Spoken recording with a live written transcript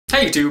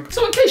Hey YouTube,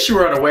 so in case you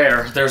were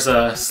unaware, there's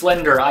a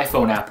Slender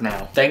iPhone app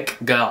now. Thank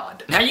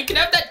God. Now you can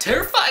have that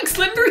terrifying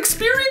Slender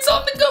experience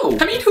on the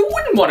go. I mean, who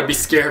wouldn't want to be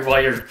scared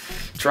while you're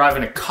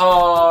driving a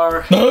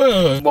car,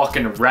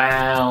 walking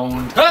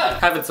around,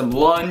 having some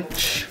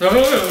lunch.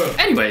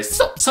 Anyways,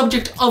 so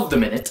subject of the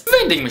minute,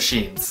 vending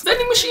machines.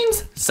 Vending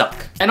machines suck.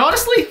 And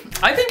honestly,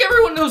 I think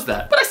everyone knows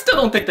that, but I still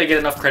don't think they get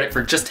enough credit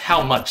for just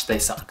how much they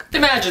suck.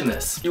 Imagine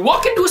this. You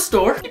walk into a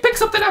store, you pick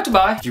something out to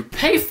buy, you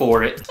pay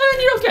for it,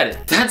 and you don't get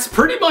it. That's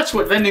pretty much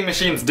what vending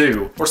machines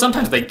do. Or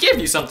sometimes they give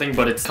you something,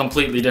 but it's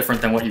completely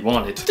different than what you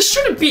wanted. This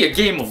shouldn't be a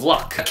game of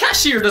luck. A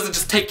cashier doesn't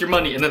just take your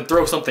money and then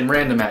throw something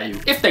random at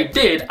you. If they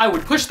did, I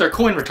would push their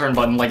coin return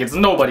button like it's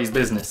nobody's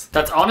business.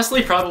 That's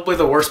honestly probably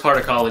the worst part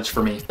of college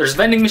for me. There's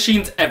vending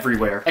machines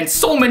everywhere, and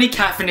so many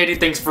caffeinated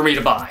things for me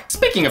to buy.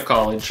 Speaking of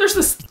college, there's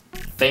this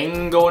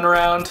thing going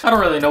around. I don't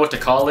really know what to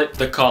call it.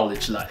 The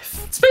college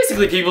life. It's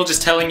basically people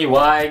just telling you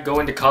why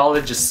going to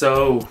college is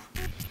so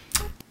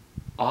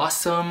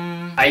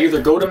awesome. I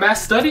either go to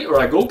mass study or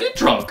I go get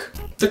drunk.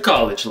 The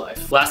college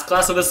life. Last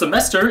class of the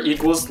semester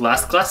equals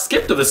last class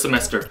skipped of the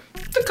semester.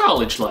 The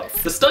college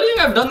life. The studying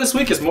I've done this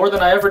week is more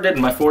than I ever did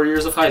in my 4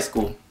 years of high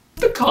school.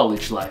 The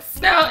college life.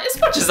 Now, as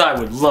much as I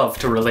would love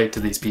to relate to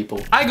these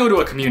people, I go to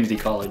a community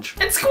college.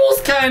 And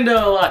school's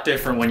kinda a lot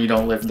different when you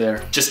don't live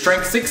there. Just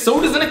drank 6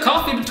 sodas and a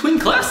coffee between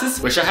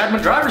classes. Wish I had my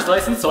driver's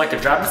license so I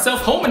could drive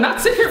myself home and not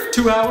sit here for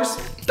 2 hours.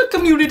 The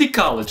community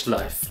college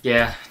life.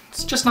 Yeah.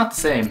 It's just not the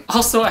same.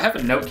 Also, I have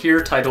a note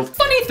here titled,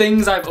 Funny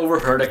Things I've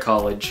Overheard at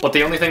College. But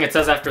the only thing it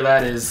says after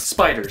that is,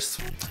 spiders.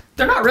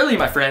 They're not really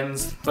my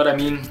friends, but I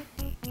mean, ...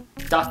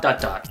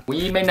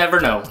 We may never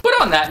know. But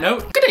on that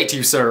note, good day to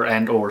you, sir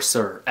and or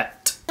sir.